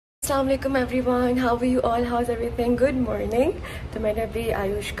अस्सलाम वालेकुम everyone, how are you all, how is everything, good morning. तो मैंने अभी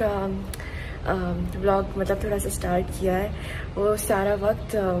आयुष का व्लॉग मतलब थोड़ा सा स्टार्ट किया है। वो सारा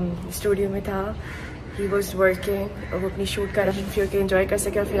वक्त स्टूडियो में था, ही वॉज वर्किंग, वो अपनी शूट कर रहा है कि एंजॉय कर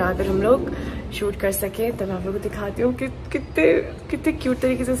सके और फिर आकर हम लोग शूट कर सके। तब आप लोगों को दिखाती हूँ कि कितने क्यूट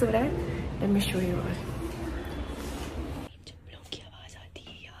तरीके से सो रहा है। Let me show you all.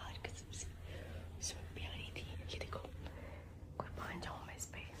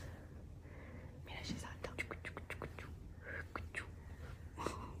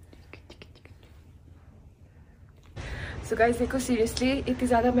 So guys देखो, सीरियसली इतनी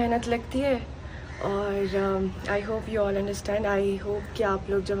ज़्यादा मेहनत लगती है और I hope you all understand. I hope कि आप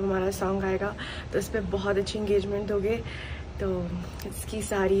लोग जब हमारा सॉन्ग आएगा तो उस पर बहुत अच्छी इंगेजमेंट दोगे, तो इसकी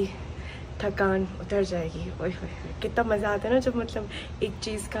सारी थकान उतर जाएगी। ओए होए, कितना मज़ा आता है ना जब मतलब एक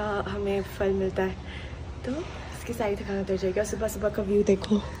चीज़ का हमें फल मिलता है, तो इसकी सारी थकान उतर जाएगी। और सुबह सुबह का व्यू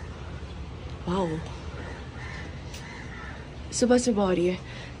देखो, वाओ, सुबह सुबह हो रही है,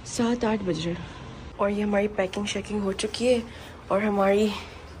 7-8 बज रहे हैं और ये हमारी पैकिंग शेकिंग हो चुकी है। और हमारी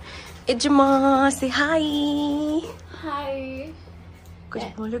इजमा से हाय कुछ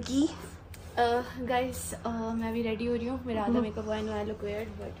बोलोगी? गाइस मैं भी रेडी हो रही हूँ, मेरा आधा मेकअप हुआ है, I look weird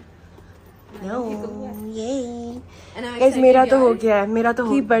but guys मेरा तो हो गया है, मेरा तो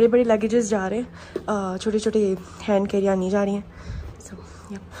बड़े बड़े लगेजेस जा रहे हैं, छोटे छोटे हैंड कैरियां नहीं जा रही हैं। सो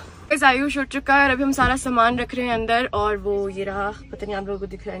आयुष उठ चुका है और अभी हम सारा सामान रख रहे हैं अंदर। और वो ये रहा, पता नहीं आप लोगों को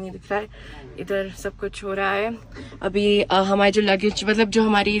दिख रहा है नहीं दिख रहा है, इधर सब कुछ हो रहा है। अभी हमारे जो लगेज मतलब जो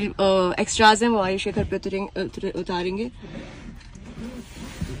हमारी एक्स्ट्राज हैं वो आयुष के घर पे उतारेंगे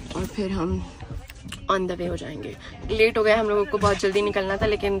और फिर हम ऑन द वे हो जाएंगे। लेट हो गए हम लोगों को, बहुत जल्दी निकलना था,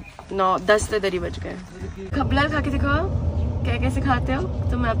 लेकिन 9-10 तो इधर ही बज गए। खबला खा के दिखाओ क्या कैसे खाते हो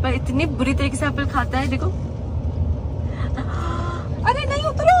तुम एप्पल, इतनी बुरी तरीके से एप्पल खाता है, देखो। अरे नहीं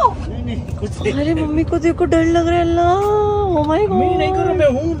उतरो, नहीं, अरे मम्मी को देखो, डर लग रहा है। अल्लाह, ओ माय गॉड, मैं नहीं करूँ, मैं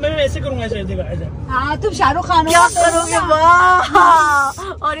हूँ, मैं ऐसे करूँगा, ऐसे देखो ऐसे। हाँ तुम शाहरुख खान क्या करोगे? वाह,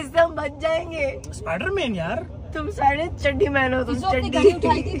 और इससे हम बच जाएंगे। स्पाइडरमैन यार, तुम सारे चड्डी मैन हो, तुम चड्डी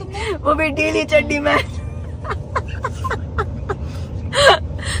उठाई थी तुमने, वो बेटी नहीं चड्डी मैन।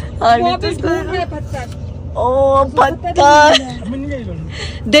 ओ पत्थर,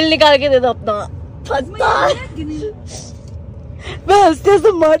 दिल निकाल के दे दो अपना पत्थर। मैं हंसते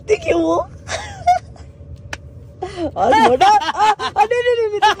हंसते मारती क्यों वो? और मोटा,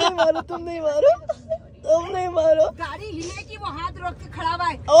 नहीं, तुम नहीं मारो। गाड़ी हिले की वो हाथ रोक के खड़ा हुआ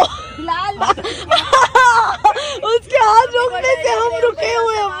है बिलाल। उसके हाथ रोकने से हम रुके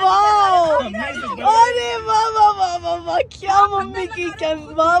हुए हैं। वाह, अरे वाह, क्या मम्मी की, क्या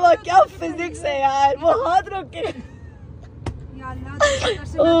वाह, क्या फिजिक्स है यार, वो हाथ रोक के।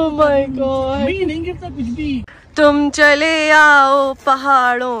 ओह माय गॉड, नहीं गिरता कुछ भी। तुम चले आओ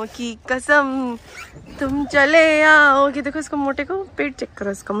पहाड़ों की कसम, तुम चले आओ। कि देखो इसको, मोटे को पेट चेक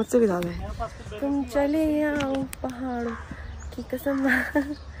करो, इसका मुझसे भी ज्यादा है। तुम चले आओ पहाड़ों की कसम।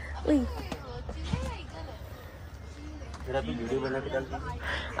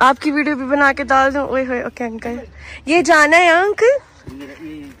 आपकी वीडियो भी बना के डाल दूं? ओए होए, ओके अंकल, ये जाना है अंकल?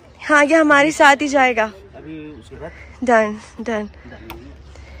 हाँ, ये हमारे साथ ही जाएगा। डन।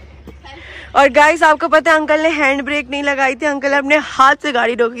 और गाइस आपको पता है अंकल ने हैंड ब्रेक नहीं लगाई थी, अंकल ने अपने हाथ से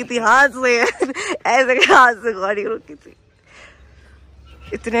गाड़ी रोकी थी, हाथ से ऐसे हाथ से गाड़ी रोकी थी।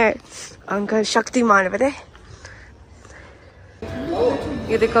 इतने अंकल शक्तिमान है, पता है।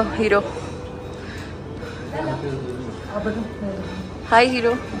 ये देखो हीरो, हाय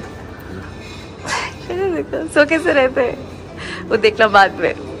हीरो। देखो सो कैसे रहते हैं, वो देखना बाद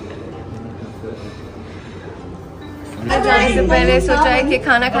में। जाने से पहले सोचा है कि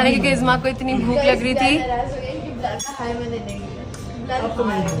खाना खाने, क्योंकि इज़मा को इतनी भूख लग रही थी।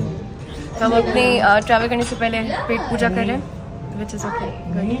 हम अपनी ट्रैवल करने से पहले पेट पूजा कर रहे हैं, which is okay.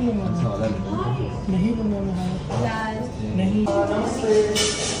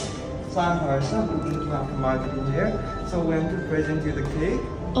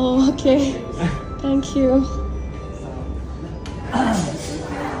 Oh, okay. Thank you.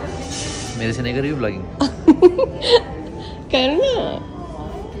 मेरे से नहीं कर रही ब्लॉगिंग? करना।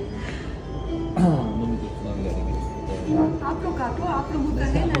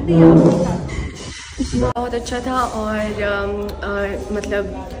 बहुत अच्छा था और मतलब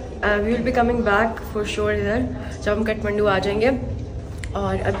we will be coming back for sure इधर जब हम काठमांडू आ जाएंगे।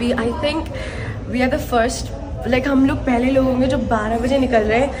 और अभी I think we are the first, like हम लोग पहले लोग होंगे जो 12 बजे निकल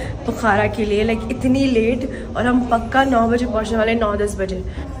रहे हैं बुखारा के लिए, लाइक इतनी लेट। और हम पक्का 9 बजे पहुंचने वाले, 9-10 बजे।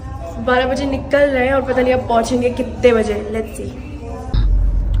 12 बजे निकल रहे हैं और पता नहीं अब पहुंचेंगे कितने बजे, लेट्स सी।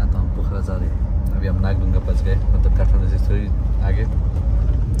 हम पोखरा जा रहे हैं, अभी हम नागडुंगा पहुंच गए, मतलब काठमांडू से थोड़ी आगे।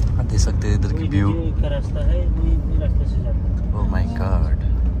 देख सकते हैं इधर की व्यू का रास्ता है, वही रास्ते से जाता है। ओह माय गॉड,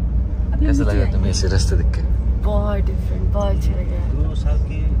 कैसा लगा तुम्हें ऐसे रास्ते देख के? बहुत डिफरेंट, बहुत अच्छा लगा। 2 साल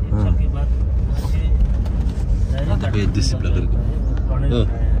के 1 साल के बाद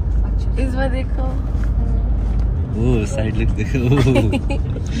इस बार देखो, ओह साइड लुक देखो,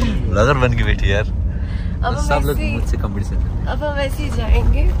 ब्लॉगर बन के बैठी यार। अब सब लोग मुझसे कंपटीशन। अब हम वैसे ही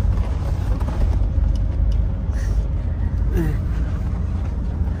जाएंगे।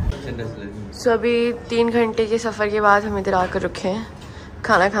 सो अभी 3 घंटे के सफ़र के बाद हम इधर आकर रुके हैं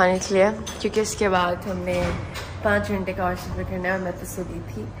खाना खाने के लिए, क्योंकि इसके बाद हमने 5 घंटे का और सफ़र करना है। और मैं तो सो गई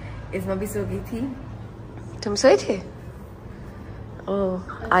थी, इसमें भी सो गई थी। तुम सोए थे? ओह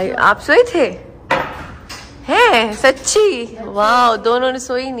आप सोए थे? हैं सच्ची? वाह, दोनों ने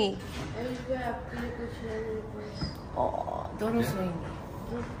सोई नहीं। दोनों सोई नहीं।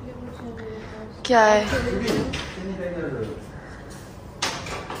 क्या है?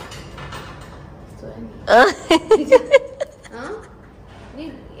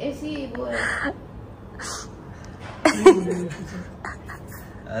 ऐसी वो है।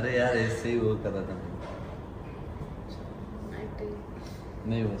 अरे यार ऐसे ही वो कर रहा था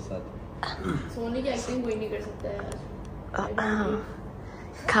नहीं, वो साथ सोने की एक्टिंग कोई नहीं कर सकता यार।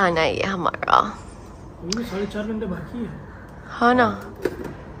 खाना ये हमारा 4.5 घंटे बाकी है। हाँ ना।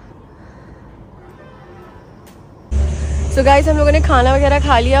 सो गाइस, हम लोगों ने खाना वगैरह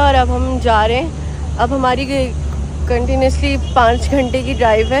खा लिया और अब हम जा रहे हैं। अब हमारी कंटिन्यूसली 5 घंटे की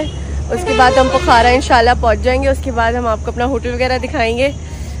ड्राइव है। उसके बाद हम पोखरा इंशाल्लाह पहुंच जाएंगे। उसके बाद हम आपको अपना होटल वगैरह दिखाएंगे।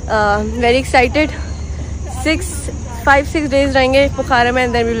 Very excited. 5-6 डेज रहेंगे पोखरा में,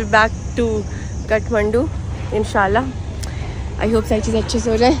 and then we will back to Kathmandu इंशाल्लाह। आई होप सारी चीज़ अच्छे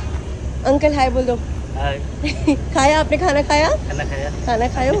से हो जाए। अंकल हाय बोल दो। हाय। खाया आपने? खाना खाया? खाना खाया। खाना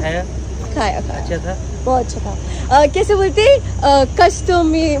खाया? खाया। अच्छा था, बहुत अच्छा था। कैसे बोलते? कस्तो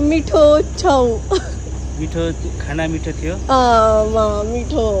मीठो छौ। मीठो खाना मीठो थियो।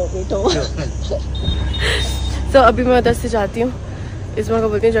 मीठो। तो अभी मैं उधर से जाती हूँ। इस माँ को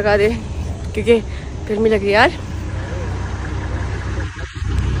बोलती हूँ जगह दे, क्योंकि गर्मी लग रही है यार।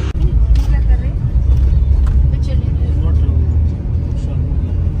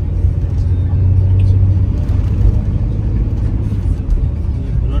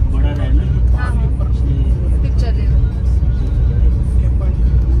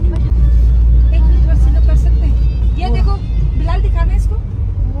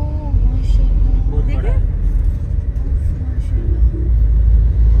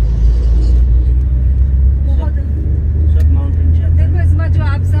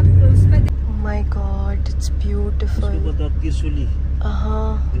 त्रिशूली।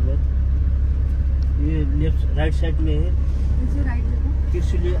 ये लेफ्ट राइट साइड में है।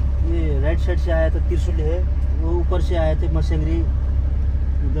 त्रिशूली ये राइट साइड से आया था, त्रिशूली है। वो ऊपर से आए थे मसेंगरी,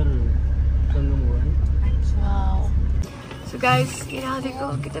 उधर संगम हुआ है। सो गाइस, यहाँ देखो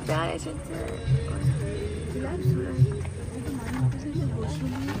कितने प्यारे से।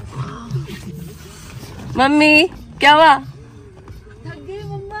 मम्मी क्या हुआ? थक गई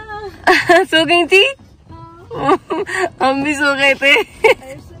मम्मा। सो गई थी? हम भी सो गए थे।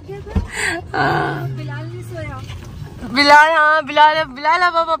 बिलाल नहीं सोया। बिलाल, हाँ बिलाल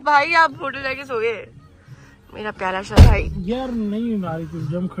अब भाई आप फोटो लेके सो गए। मेरा प्यारा सा भाई। यार नहीं आ रही थी,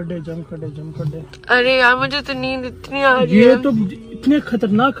 जम खड्डे। अरे यार मुझे तो नींद इतनी आ रही है। ये तो इतने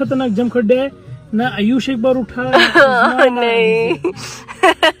खतरनाक जम खड्डे है ना। आयुष एक बार उठा नहीं।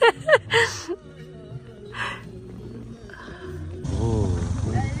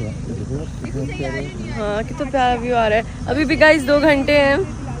 हाँ कितना प्यारा व्यू आ रहा है। अभी भी गाइस 2 घंटे हैं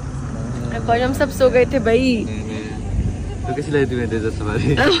और हम सब सो गए थे भाई। तो कैसी लगी तुम्हें डेजर्ट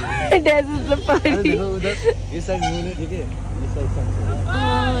सफारी? डेजर्ट सफारी देखो उधर ये साइड व्यू है, ठीक है? ये साइड।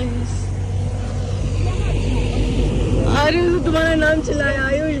 आयुष, तुम्हारा नाम चला है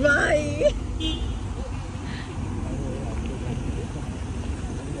आयुष भाई।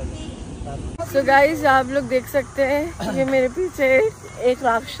 सो गाइस, आप लोग देख सकते हैं ये मेरे पीछे एक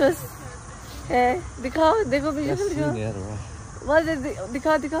राक्षस है। दिखाओ, देखो पीछे से दिखाओ।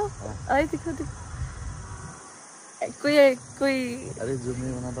 दिखाओ अरे दिखाओ। कोई अरे जो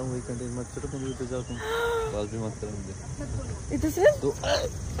मैं बनाता हूँ वही कंटेंट मत करो, तुम तो जाओ, तुम कॉल भी मत करो मुझे इधर से तो।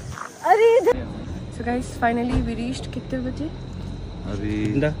 अरे इधर। So guys, finally we reached. कितने बजे? अभी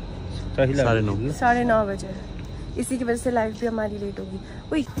 9:30 बजे। इसी की वजह से लाइफ भी हमारी लेट होगी।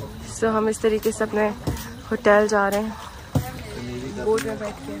 वही सो हम इस तरीके से अपने होटल जा रहे हैं बोट में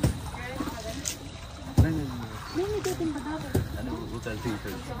बैठ के।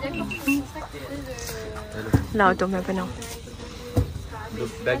 लाओ तो मैं बनाऊँ।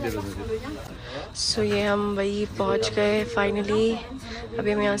 बैग दे दो मुझे। सो ये हम वही पहुंच गए फाइनली।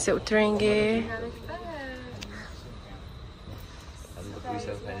 अभी हम यहाँ से उतरेंगे।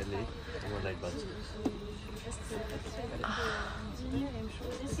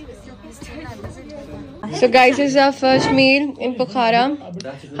 So guys this is our first meal इन पोखरा।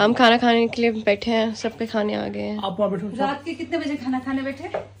 हम खाना खाने के लिए बैठे हैं, सबके खाने आ गए हैं। रात के कितने बजे खाना खाने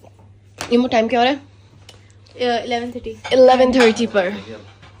बैठे? इमो टाइम क्या हो रहा है? 11:30 पर।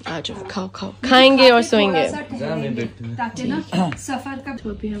 आ जाओ, खाओ खाओ, खाएंगे और सोएंगे। ताकि ना सफर का। तो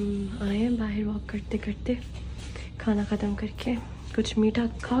अभी हम आए हैं बाहर वॉक करते करते, खाना खत्म करके। कुछ मीठा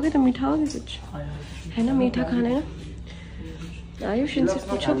खाओगे तो मीठा होगे कुछ है ना? मीठा खाना है ना? आयुष इनसे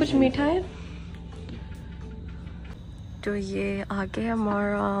पूछो कुछ मीठा है। तो ये आगे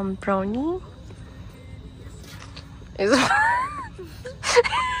हमारा brownie.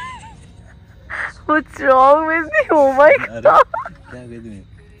 What's wrong with me? Oh my god! क्या कह दूँ?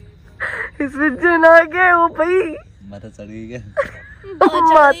 इसमें जन आ गया वो भाई। माता चढ़ गई क्या?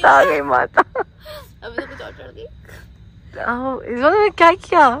 माता आ गई माता। अभी तो कुछ और चढ़ गई। इस बार मैं क्या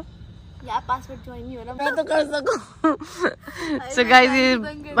किया? यार पासवर्ड ज्वाइन नहीं हो रहा। मैं तो कर सकूं। So guys ये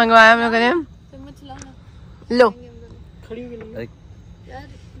मंगवाया हम लोगों ने। लो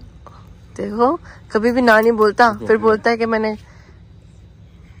देखो, कभी भी ना नहीं बोलता, फिर बोलता है कि मैंने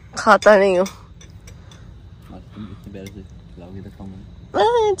खाता नहीं हूँ।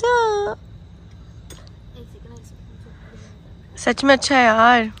 सच में अच्छा है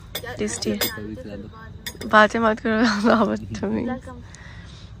यार, टेस्टी है। बातें मत करो तुम्हें।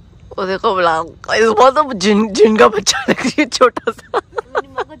 वो देखो बुला, इस बार तो जिन का बच्चा लग रही है, छोटा सा।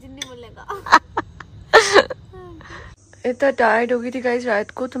 इतना टायर्ड हो गई थी गाइस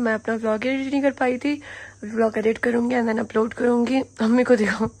रात को, तो मैं अपना व्लॉग एडिट नहीं कर पाई थी। व्लॉग एडिट करूंगी एंड देन अपलोड करूंगी। मम्मी को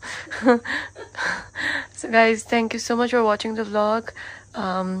देखो। So guys thank you so much for watching the vlog.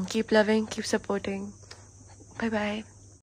 Keep loving, keep supporting. Bye bye.